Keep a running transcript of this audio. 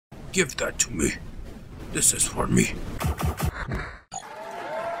Give that to me. This is for me.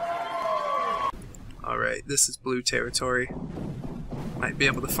 Alright, this is blue territory. Might be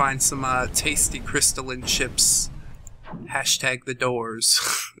able to find some tasty crystalline chips. Hashtag the doors.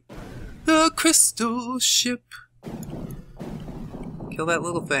 The crystal ship. Kill that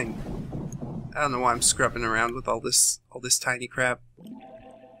little thing. I don't know why I'm scrubbing around with all this tiny crap.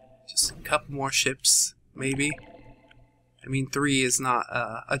 Just a couple more ships, maybe. I mean, 3 is not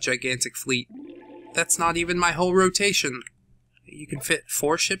a gigantic fleet. That's not even my whole rotation. You can fit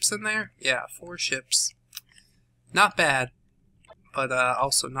 4 ships in there? Yeah, 4 ships. Not bad, but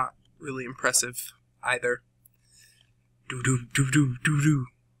also not really impressive either. Doo-doo-doo-doo-doo-doo.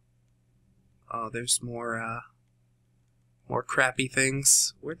 Oh, there's more crappy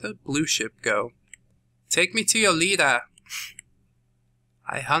things. Where'd the blue ship go? Take me to your leader.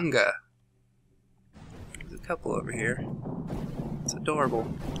 I hunger. There's a couple over here. It's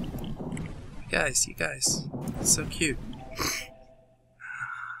adorable. You guys. It's so cute.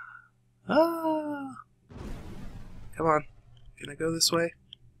 Ah! Come on. Can I go this way?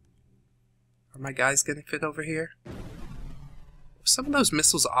 Are my guys gonna fit over here? Some of those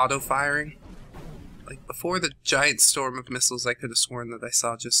missiles auto-firing. Like, before the giant storm of missiles, I could have sworn that I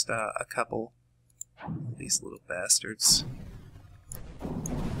saw just a couple of these little bastards.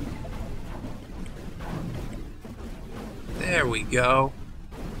 There we go.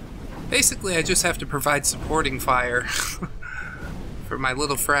 Basically, I just have to provide supporting fire for my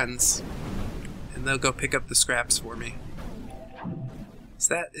little friends, and they'll go pick up the scraps for me. Is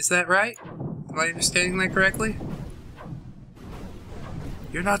that right? Am I understanding that correctly?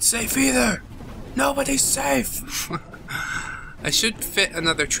 You're not safe either! Nobody's safe! I should fit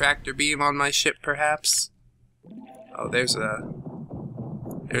another tractor beam on my ship, perhaps. Oh, there's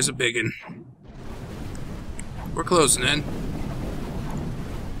a biggin. We're closing in.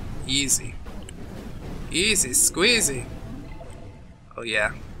 Easy. Easy squeezy. Oh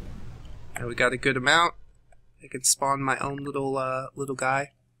yeah. And we got a good amount. I can spawn my own little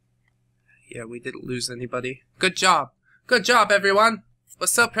guy. Yeah, we didn't lose anybody. Good job. Good job, everyone. We're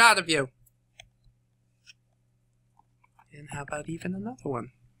so proud of you. And how about even another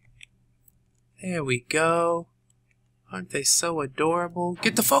one? There we go. Aren't they so adorable?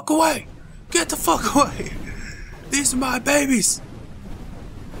 Get the fuck away! Get the fuck away! These are my babies!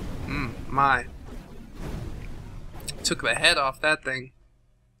 My. Took the head off that thing.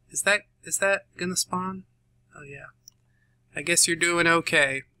 Is that gonna spawn? Oh yeah. I guess you're doing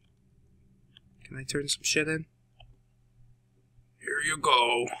okay. Can I turn some shit in? Here you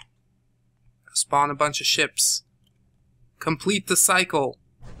go. Spawn a bunch of ships. Complete the cycle.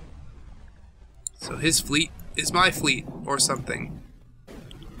 So his fleet is my fleet, or something.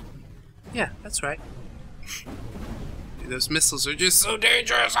 Yeah, that's right. Dude, those missiles are just so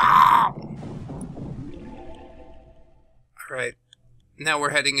dangerous. Ah! Alright. Now we're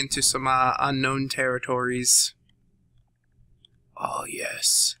heading into some unknown territories. Oh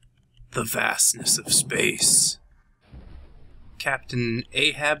yes. The vastness of space. Captain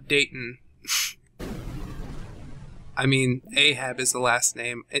Ahab Dayton. I mean, Ahab is the last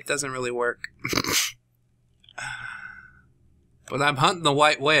name. It doesn't really work. But I'm hunting the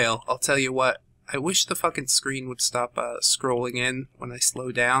white whale. I'll tell you what. I wish the fucking screen would stop scrolling in when I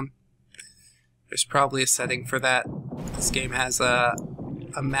slow down. There's probably a setting for that. This game has a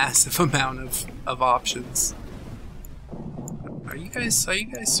massive amount of options. Are you guys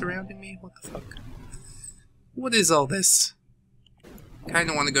surrounding me? What the fuck? What is all this?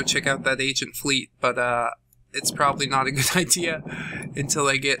 Kinda wanna go check out that agent fleet, but it's probably not a good idea until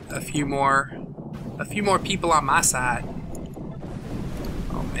I get a few more people on my side.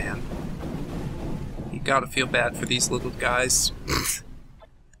 Oh man. You gotta feel bad for these little guys.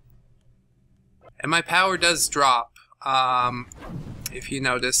 And my power does drop, if you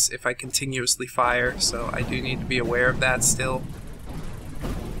notice, if I continuously fire, so I do need to be aware of that still.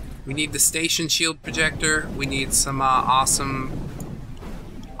 We need the station shield projector, we need some awesome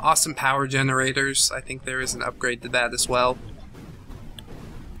power generators. I think there is an upgrade to that as well.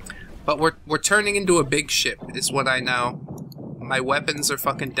 But we're turning into a big ship, is what I know. My weapons are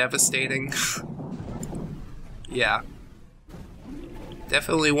fucking devastating. Yeah.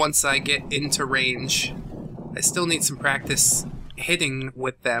 Definitely once I get into range. I still need some practice hitting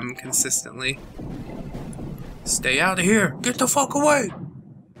with them consistently. Stay out of here! Get the fuck away!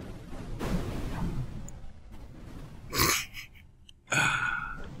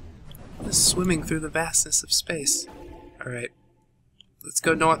 Just swimming through the vastness of space. Alright. Let's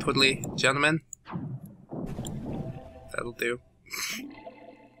go northwardly, gentlemen. That'll do.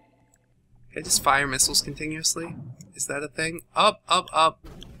 Can I just fire missiles continuously? Is that a thing? Up, up, up.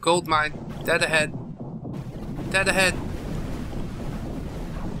 Gold mine. Dead ahead. Dead ahead.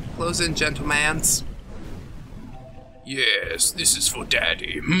 Close in, gentlemans. Yes, this is for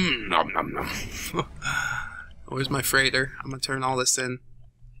daddy. Nom nom nom. Where's my freighter? I'm gonna turn all this in.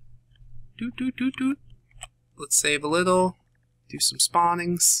 Doot doot doot doot. Let's save a little. Do some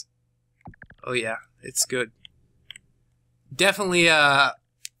spawnings. Oh yeah, it's good. Definitely,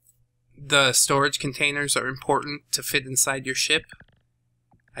 the storage containers are important to fit inside your ship.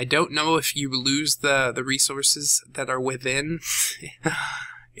 I don't know if you lose the resources that are within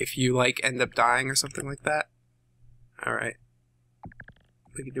if you, like, end up dying or something like that. Alright.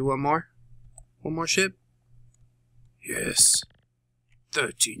 We can do one more? One more ship? Yes.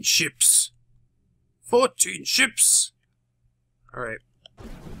 13 ships. 14 ships! Alright.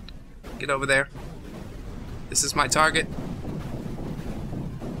 Get over there. This is my target.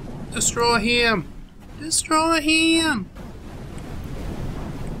 Destroy him! Destroy him!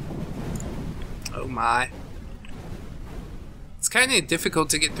 Oh my. It's kind of difficult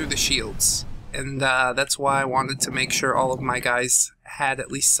to get through the shields. And that's why I wanted to make sure all of my guys had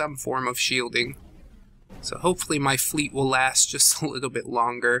at least some form of shielding. So hopefully my fleet will last just a little bit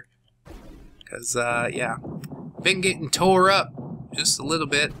longer. Because, yeah. Been getting tore up just a little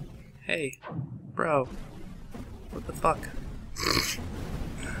bit. Hey, bro. What the fuck?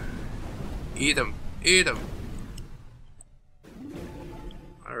 Eat him. Eat him.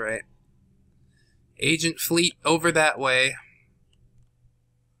 Alright. Agent fleet over that way.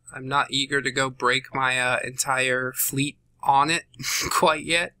 I'm not eager to go break my entire fleet on it quite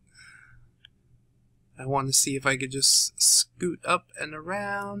yet. I want to see if I could just scoot up and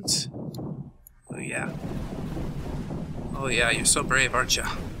around. Oh yeah. Oh yeah, you're so brave, aren't you?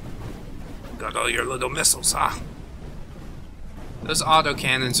 Got all your little missiles, huh? Those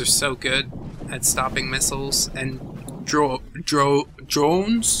autocannons are so good at stopping missiles and drones?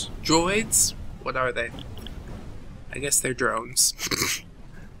 Droids? What are they? I guess they're drones.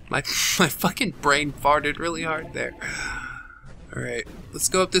 my fucking brain farted really hard there. Alright, let's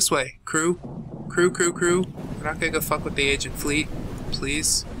go up this way. Crew? Crew. We're not gonna go fuck with the agent fleet.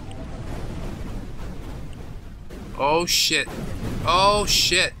 Please. Oh shit. Oh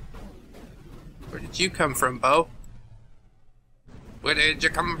shit. Where did you come from, Bo? Where did you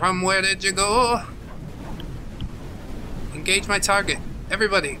come from? Where did you go? Engage my target.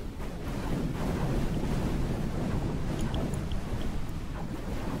 Everybody.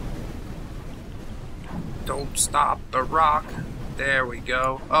 Don't stop the rock. There we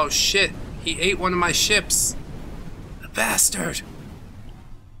go. Oh shit. He ate one of my ships. The bastard.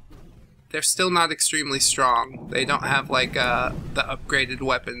 They're still not extremely strong. They don't have like the upgraded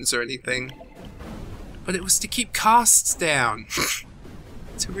weapons or anything. But it was to keep costs down.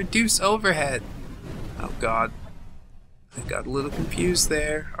 To reduce overhead. Oh god. I got a little confused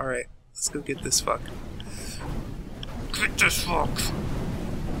there. Alright, let's go get this fuck. Get this fuck.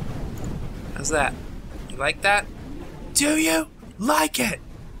 How's that? You like that? Do you like it?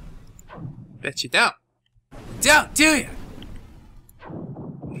 Bet you don't. Don't, do you?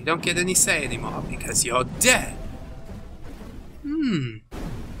 You don't get any say anymore because you're dead.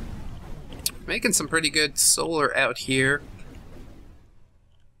 Making some pretty good solar out here.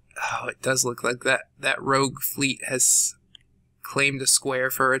 Oh, it does look like that rogue fleet has claimed a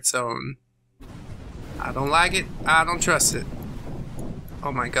square for its own. I don't like it. I don't trust it.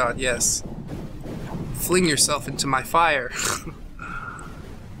 Oh my god, yes. Fling yourself into my fire.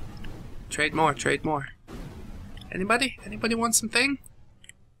 Trade more, trade more. Anybody? Anybody want something?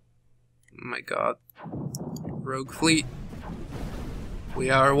 Oh my god. Rogue fleet. We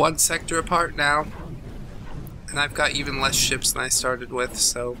are one sector apart now. And I've got even less ships than I started with,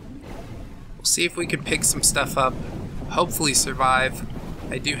 so we'll see if we can pick some stuff up. Hopefully survive.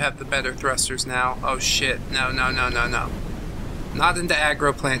 I do have the better thrusters now. Oh shit. No, no, no, no, no. Not into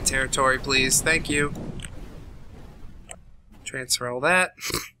aggro plant territory, please. Thank you. Transfer all that.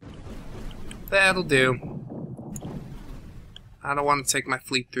 That'll do. I don't want to take my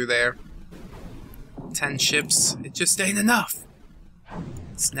fleet through there. 10 ships. It just ain't enough.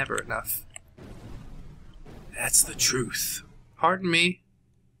 It's never enough. That's the truth. Pardon me.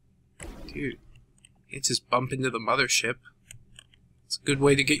 Dude, you just bump into the mothership. It's a good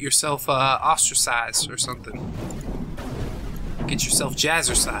way to get yourself ostracized or something. Get yourself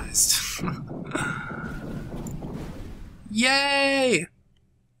jazzercised. Yay!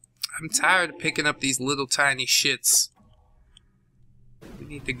 I'm tired of picking up these little tiny shits. We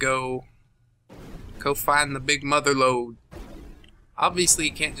need to go find the big mother lode. Obviously,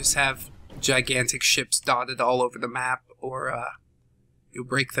 you can't just have gigantic ships dotted all over the map, or you'll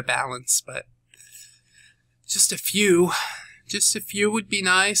break the balance, but just a few Just a few would be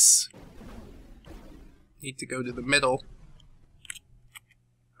nice. Need to go to the middle.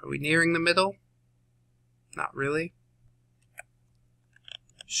 Are we nearing the middle? Not really.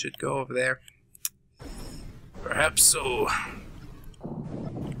 Should go over there. Perhaps so.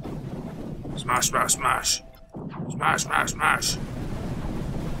 Smash, smash, smash. Smash, smash, smash.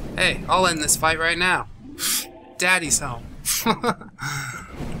 Hey, I'll end this fight right now. Daddy's home.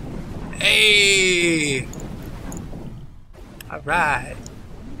 Hey! Alright.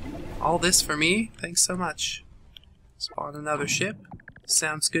 All this for me? Thanks so much. Spawn another ship.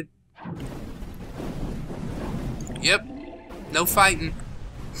 Sounds good. Yep. No fighting.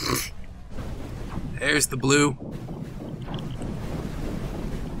 There's the blue.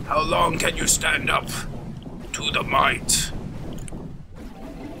 How long can you stand up to the might?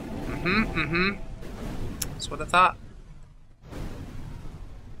 That's what I thought.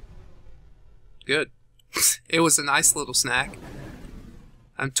 Good. It was a nice little snack.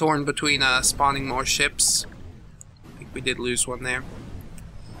 I'm torn between spawning more ships. I think we did lose one there.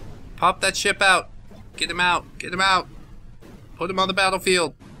 Pop that ship out. Get him out. Get him out. Put him on the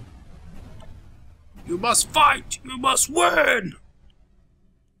battlefield. You must fight. You must win.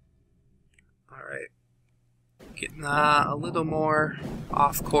 Alright. Getting a little more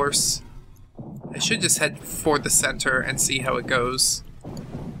off course. I should just head for the center and see how it goes.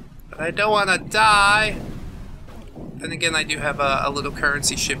 But I don't want to die. Then again, I do have a little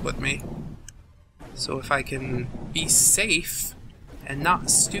currency ship with me. So if I can be safe and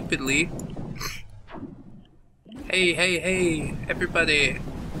not stupidly... Hey, hey, hey, everybody.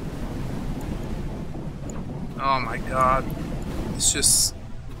 Oh my god. It's just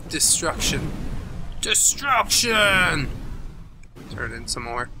destruction. Destruction! Turn in some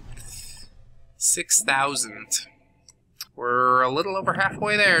more. 6,000. We're a little over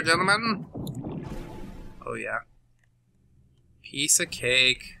halfway there, gentlemen. Oh yeah. Piece of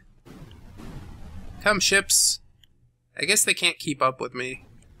cake. Come, ships. I guess they can't keep up with me.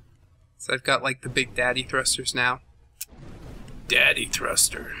 So I've got like the big daddy thrusters now. Daddy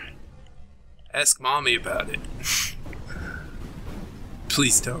thruster. Ask mommy about it.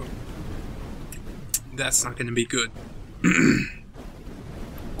 Please don't. That's not gonna be good.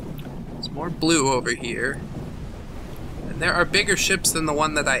 There's more blue over here. And there are bigger ships than the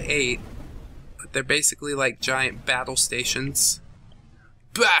one that I ate. But they're basically like giant battle stations.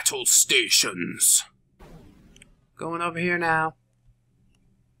 Battle stations! Going over here now.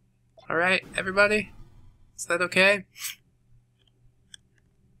 Alright, everybody? Is that okay?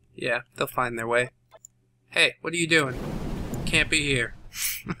 Yeah, they'll find their way. Hey, what are you doing? Can't be here.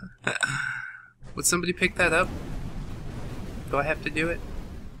 Would somebody pick that up? Do I have to do it?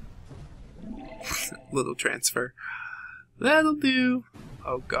 Little transfer. That'll do.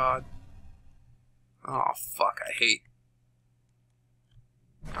 Oh god. Oh fuck, I hate.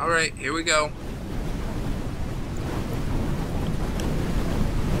 Alright, here we go.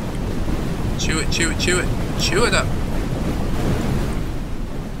 Chew it, chew it, chew it. Chew it up.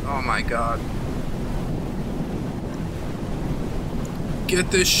 Oh my god. Get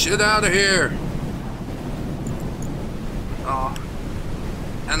this shit out of here. Oh.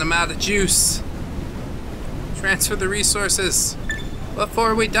 And I'm out of juice. Transfer the resources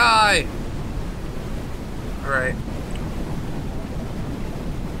before we die. Alright.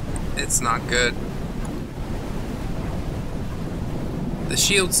 It's not good. The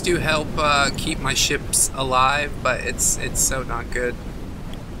shields do help keep my ships alive, but it's so not good.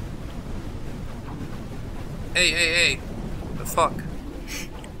 Hey, hey, hey. What the fuck?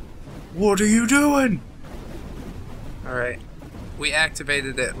 What are you doing? Alright. We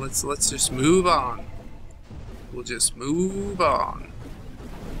activated it. Let's just move on. We'll just move on.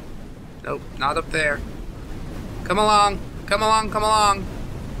 Nope, not up there. Come along. Come along, come along.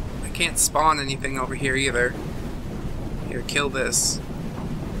 I can't spawn anything over here either. Here, kill this.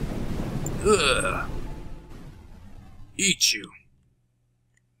 Ugh. Eat you.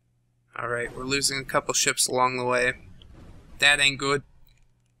 Alright, we're losing a couple ships along the way. That ain't good.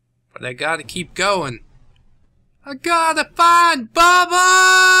 But I gotta keep going. I gotta find Bubba!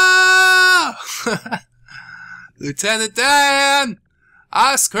 Lieutenant Dan!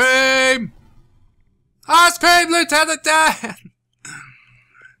 Ice cream! Ice cream, Lieutenant Dan!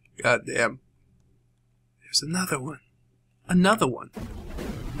 Goddamn. There's another one. Another one.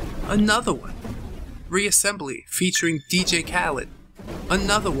 Another one. Reassembly featuring DJ Khaled.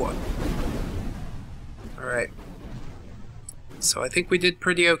 Another one. Alright. So I think we did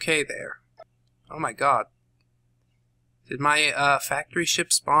pretty okay there. Oh my god. Did my factory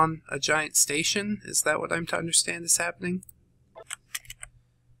ship spawn a giant station? Is that what I'm to understand is happening?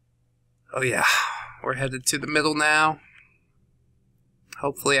 Oh yeah. We're headed to the middle now.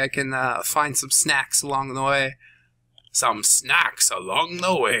 Hopefully I can find some snacks along the way. Some snacks along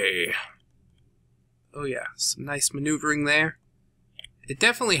the way. Oh yeah, some nice maneuvering there. It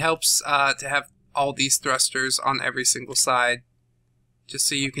definitely helps to have all these thrusters on every single side, just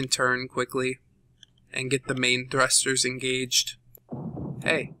so you can turn quickly and get the main thrusters engaged.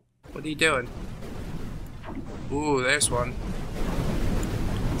 Hey, what are you doing? Ooh, there's one.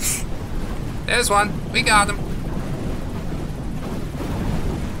 There's one. We got him.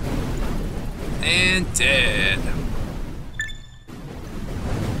 And dead.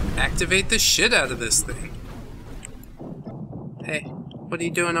 Activate the shit out of this thing. Hey, what are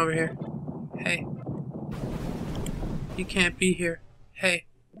you doing over here? Hey. You can't be here. Hey.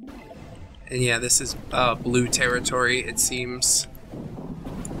 And yeah, this is blue territory, it seems.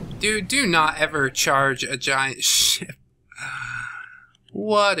 Dude, do not ever charge a giant ship.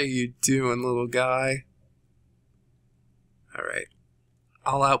 What are you doing, little guy? Alright.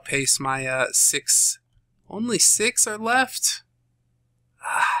 I'll outpace my 6. Only 6 are left?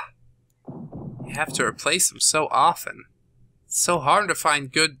 You have to replace them so often. It's so hard to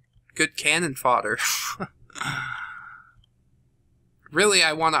find good cannon fodder. Really,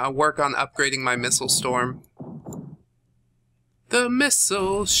 I want to work on upgrading my missile storm. The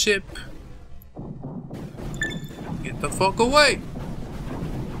missile ship. Get the fuck away.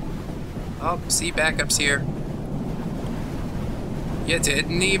 Oh, see, backup's here. You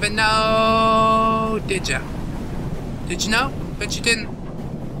didn't even know, did ya? Did you know? Bet you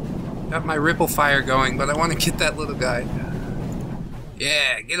didn't. Got my ripple fire going, but I want to get that little guy.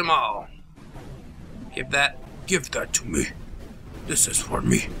 Yeah, get them all. Give that to me. This is for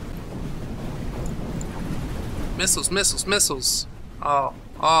me. Missiles, missiles, missiles. Oh.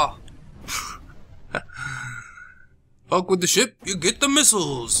 Fuck with the ship, you get the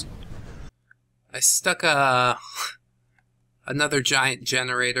missiles. I stuck another giant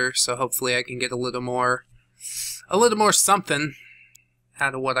generator, so hopefully I can get a little more something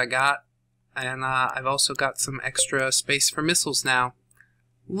out of what I got. And I've also got some extra space for missiles now.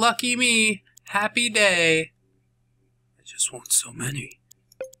 Lucky me. Happy day. I just want so many.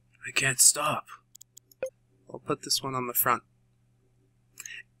 I can't stop. I'll put this one on the front.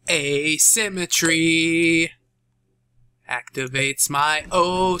 Asymmetry activates my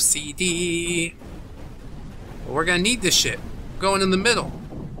OCD. Well, we're gonna need this shit. We're going in the middle.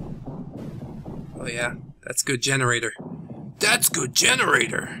 Oh yeah, that's good generator. That's good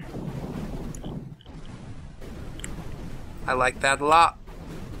generator. I like that a lot.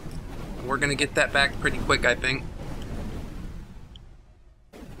 We're gonna get that back pretty quick, I think.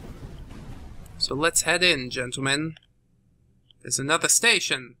 So let's head in, gentlemen. There's another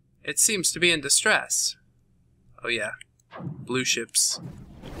station. It seems to be in distress. Oh yeah, blue ships.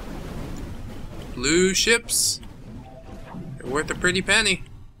 Blue ships. They're worth a pretty penny.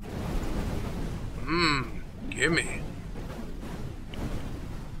 Gimme.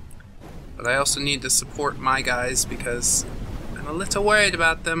 But I also need to support my guys because I'm a little worried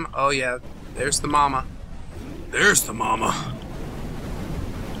about them. Oh yeah, there's the mama. There's the mama.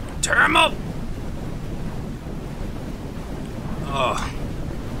 Tear him up! Oh.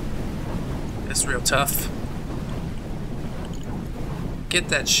 That's real tough. Get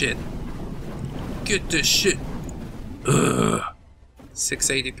that shit. Get this shit. Ugh.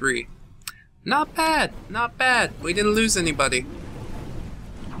 683. Not bad, not bad. We didn't lose anybody.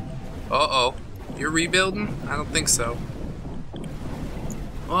 Uh-oh. You're rebuilding? I don't think so.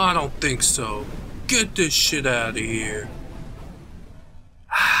 I don't think so. Get this shit out of here.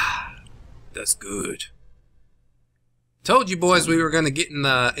 That's good. Told you boys we were gonna get in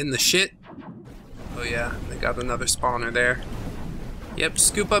the shit. Oh yeah, they got another spawner there. Yep,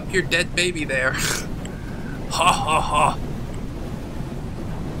 scoop up your dead baby there. Ha ha ha.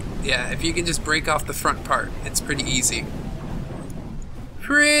 Yeah, if you can just break off the front part, it's pretty easy.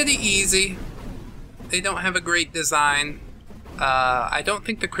 Pretty easy. They don't have a great design. I don't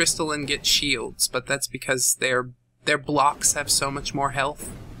think the Crystalline get shields, but that's because their blocks have so much more health.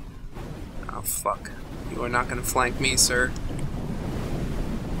 Oh fuck. You are not gonna flank me, sir.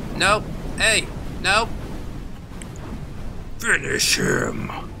 Nope. Hey, nope. Finish him.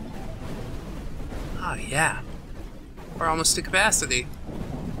 Oh yeah. We're almost to capacity.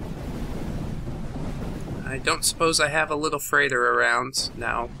 I don't suppose I have a little freighter around.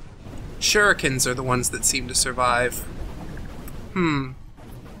 No. Shurikens are the ones that seem to survive.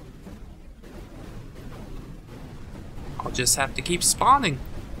 I'll just have to keep spawning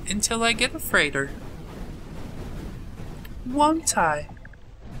until I get a freighter. Won't I?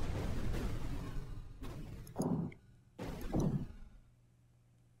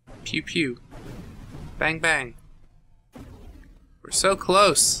 Pew pew. Bang bang. We're We're so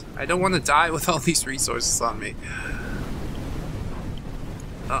close. I don't want to die with all these resources on me.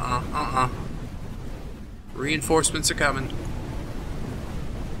 Reinforcements are coming.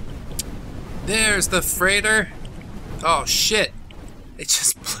 There's the freighter. Oh shit. It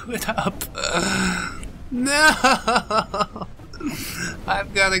just blew it up. No!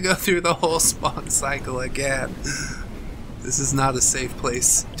 I've got to go through the whole spawn cycle again. This is not a safe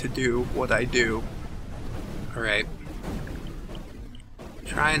place to do what I do. Alright.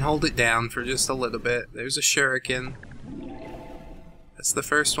 Try and hold it down for just a little bit. There's a shuriken. That's the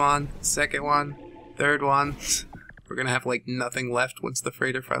first one, second one, third one. We're gonna have like nothing left once the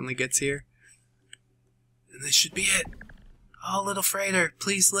freighter finally gets here. And this should be it. Oh, little freighter,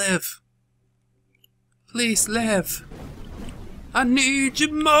 please live. Please live. I need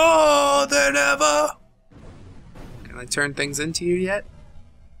you more than ever. Can I turn things into you yet?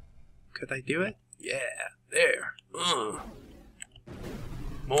 Could I do it? Yeah, there.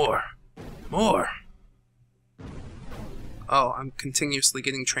 More. More. Oh, I'm continuously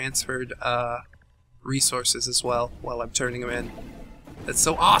getting transferred resources as well while I'm turning them in. That's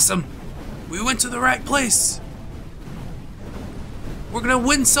so awesome! We went to the right place! We're gonna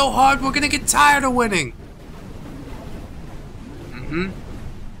win so hard, we're gonna get tired of winning!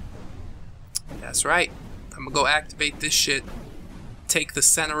 That's right. I'm gonna go activate this shit. Take the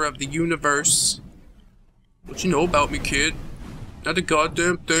center of the universe. What you know about me, kid? Not a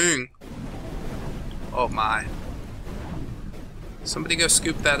goddamn thing. Oh my. Somebody go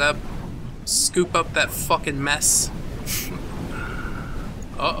scoop that up. Scoop up that fucking mess.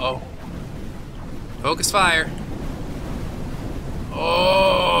 Uh-oh. Focus fire.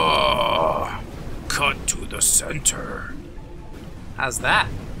 Oh! Cut to the center. How's that?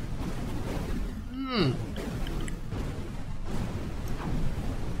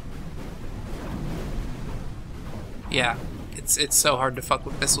 Yeah, it's so hard to fuck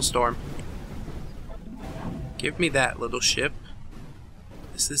with Missile Storm. Give me that little ship.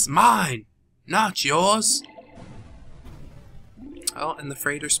 This is mine, not yours. Oh, and the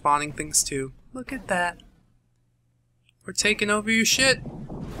freighter spawning things too. Look at that. We're taking over your shit.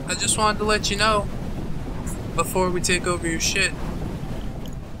 I just wanted to let you know before we take over your shit.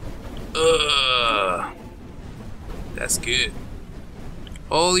 That's good.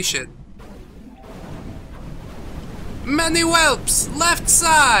 Holy shit. Many whelps! Left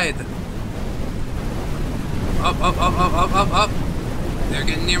side! Up, up, up, up, up, up, up. They're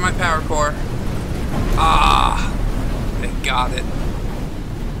getting near my power core. Ah! They got it.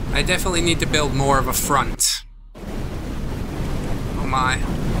 I definitely need to build more of a front. Oh my.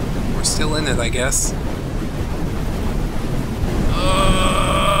 We're still in it, I guess.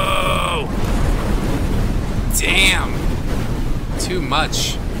 Oh! Damn! Too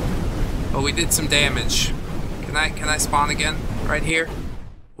much. Oh, we did some damage. Can I spawn again? Right here?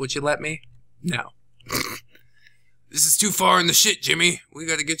 Would you let me? No. This is too far in the shit, Jimmy. We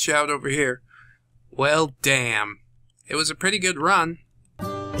gotta get you out over here. Well, damn. It was a pretty good run.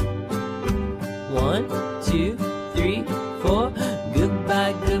 1, 2, 3, 4.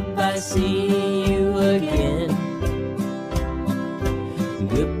 Goodbye, goodbye, see you again.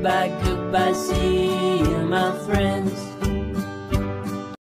 Goodbye, goodbye, see you, my friends.